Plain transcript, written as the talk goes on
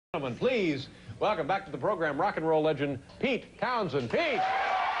Gentlemen, please welcome back to the program rock and roll legend Pete Townshend. Pete!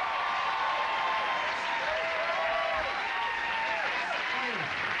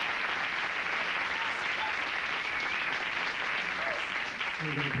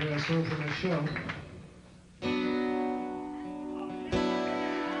 We're going to play a song from the show.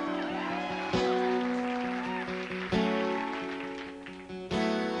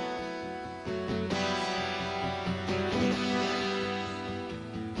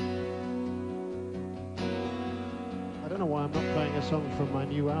 I don't know why I'm not playing a song from my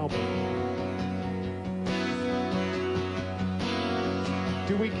new album.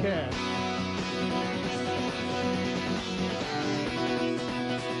 Do we care?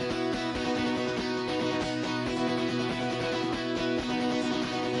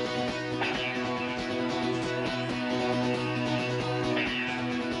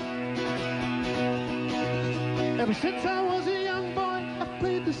 Ever since I was a young boy, I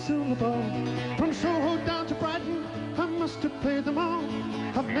played the silver ball. From Soho down to Brighton, I must have played them all.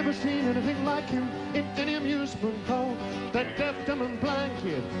 I've never seen anything like him in any amusement hall. That deaf, dumb and blind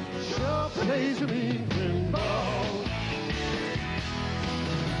kid sure plays a mean pinball.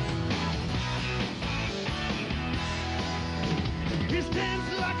 He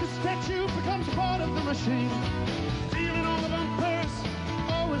stands like a statue, becomes part of the machine. Feeling all of on purse,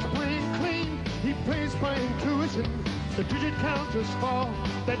 always playing clean. He plays by intuition, the digit counters fall.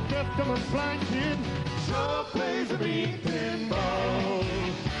 That deaf, dumb and blind kid sure plays a mean pinball.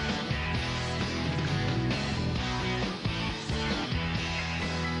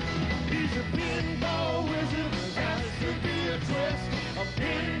 He's a pinball wizard, has to be a twist. A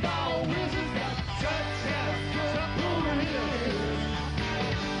pinball wizard got such as good over here.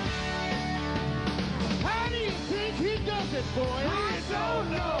 How do you think he does it, boy? I don't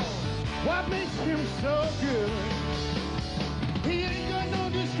know. What makes him so good? He ain't got no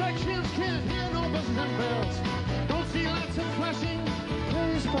distractions, can't hear no buzzing and bells. Don't see lights of flashing,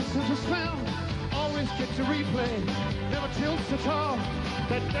 plays by such a spell. Always gets a replay, never tilts at all.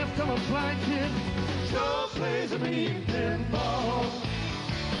 That deaf, dumb and blind kid sure plays a mean pinball.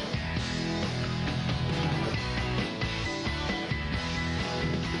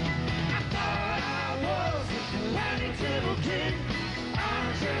 I thought I was a tiny table king.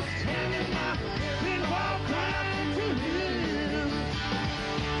 I'm just handing my pinball crown to him.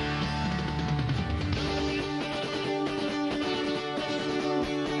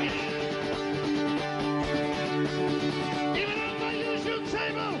 Even on my usual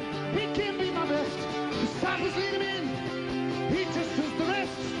table, he can't be my best. The stoppers lead him in, he just does the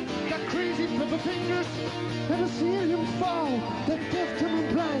rest. Got crazy flipper fingers, never seen him fall. That deaf, dumb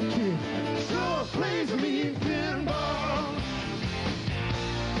and blind kid sure plays a mean pinball.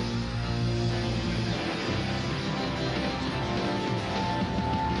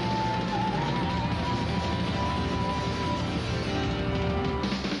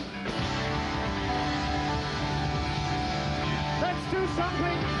 Let's do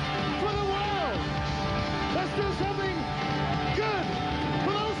something for the world. Let's do something good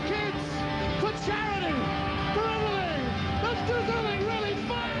for those kids, for charity, for everything. Let's do something really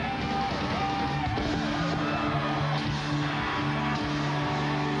fun.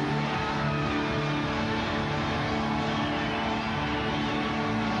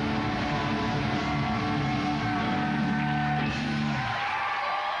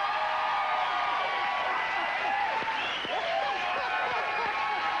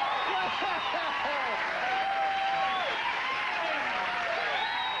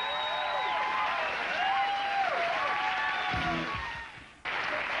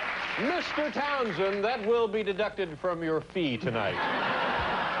 Mr. Townshend, that will be deducted from your fee tonight.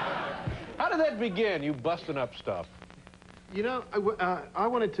 How did that begin, you busting up stuff? You know, I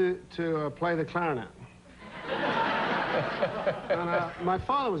wanted to play the clarinet. And, my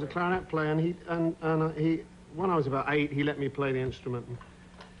father was a clarinet player, and he, when I was about 8, he let me play the instrument.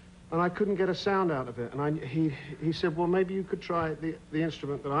 And I couldn't get a sound out of it. And he said, well, maybe you could try the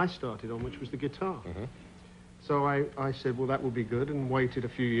instrument that I started on, which was the guitar. Mm-hmm. So I said, well, that will be good, and waited a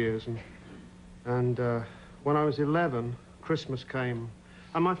few years. And when I was 11, Christmas came.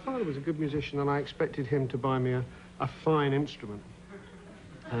 And my father was a good musician, and I expected him to buy me a fine instrument.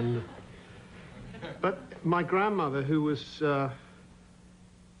 But my grandmother, who was, you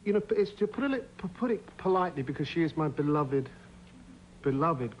know, it's to put it politely, because she is my beloved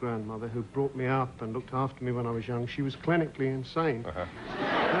grandmother who brought me up and looked after me when I was young. She was clinically insane. Uh-huh.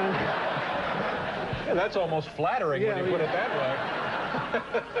 Yeah, that's almost flattering when you put it that way.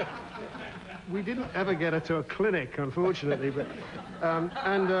 We didn't ever get her to a clinic, unfortunately, but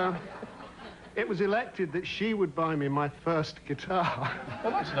it was elected that she would buy me my first guitar.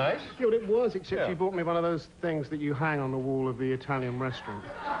 Well, that's nice. Yeah, well, it was, except Yeah. she bought me one of those things that you hang on the wall of the Italian restaurant.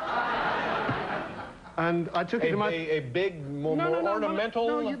 And I took it to my... A big, more ornamental...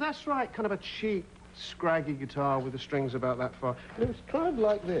 No, that's right, kind of a cheap, scraggy guitar with the strings about that far. And it was kind of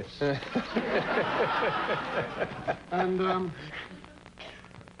like this. And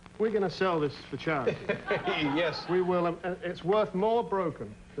we're going to sell this for charity. Yes. We will. It's worth more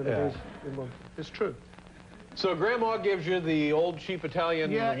broken than it is in one. It's true. So Grandma gives you the old cheap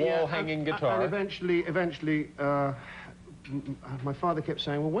Italian wall-hanging guitar. And eventually, my father kept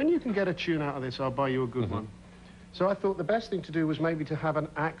saying, well, when you can get a tune out of this, I'll buy you a good one. So I thought the best thing to do was maybe to have an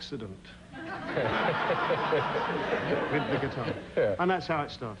accident with the guitar. Yeah. And that's how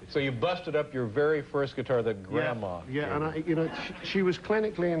it started. So you busted up your very first guitar that Grandma Yeah, gave. and you know, she was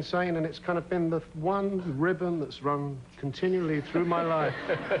clinically insane, and it's kind of been the one ribbon that's run continually through my life.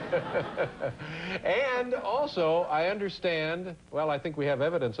 And also, I understand, well, I think we have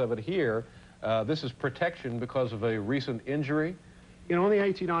evidence of it here, this is protection because of a recent injury. You know, on the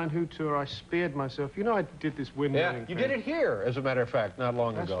 '89 Who tour, I speared myself. You know, I did this windmilling Yeah, you thing. did it here, as a matter of fact, not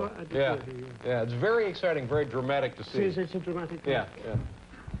long That's ago. right, I did Yeah, do it here, yeah, it's very exciting, very dramatic to see. It's a dramatic thing. Yeah,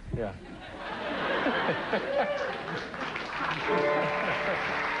 yeah.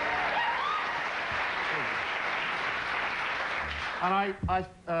 And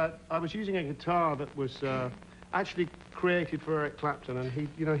I was using a guitar that was actually created for Eric Clapton, and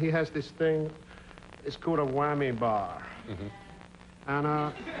he has this thing. It's called a whammy bar. And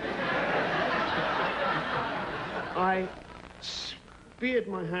I speared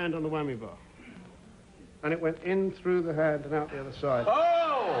my hand on the whammy bar, and it went in through the hand and out the other side.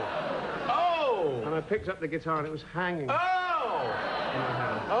 Oh! Oh! And I picked up the guitar, and it was hanging in my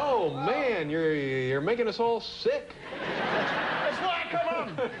hand. Oh, man, you're making us all sick. That's why I come on.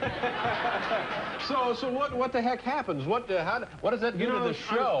 So what the heck happens? What does that do to the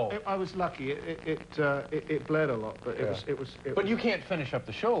show? I was lucky. It bled a lot, but it was. But you can't finish up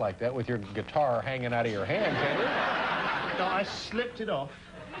the show like that with your guitar hanging out of your hand, can you? No, I slipped it off.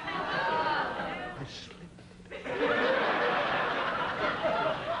 I slipped it.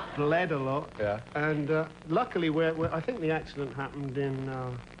 Bled a lot. Yeah. And luckily, I think the accident happened in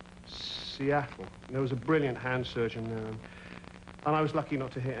Seattle. There was a brilliant hand surgeon there. And I was lucky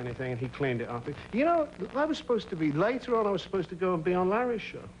not to hit anything, and he cleaned it up. You know, I was supposed to be, later on, I was supposed to go and be on Larry's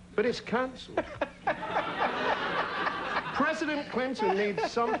show, but it's cancelled. President Clinton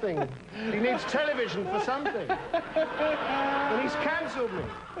needs something. He needs television for something. And he's cancelled me.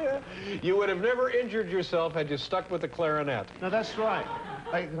 You would have never injured yourself had you stuck with the clarinet. No, that's right.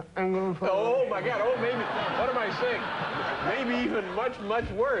 Oh, my God. Oh, maybe. What am I saying? Maybe even much, much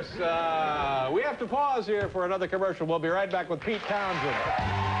worse. We have to pause here for another commercial. We'll be right back with Pete Townshend.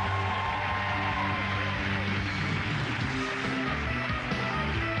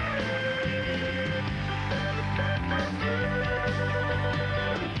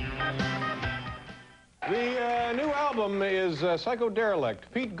 The new album is Psycho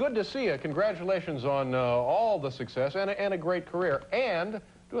Derelict. Pete, good to see you. Congratulations on all the success and a great career. And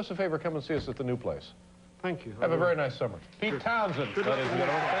do us a favor, come and see us at the new place. Thank you. Have a very nice summer. Pete Townshend, ladies and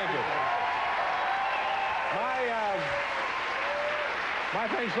gentlemen. Thank you. My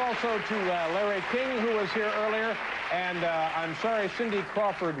thanks also to Larry King, who was here earlier. And I'm sorry, Cindy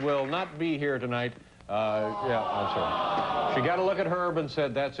Crawford will not be here tonight. Yeah, I'm sorry. She got a look at Herb and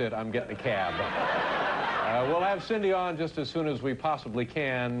said, that's it, I'm getting a cab. We'll have Cindy on just as soon as we possibly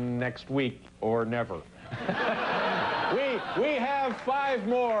can next week or never. We have 5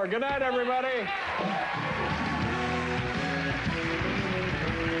 more. Good night, everybody.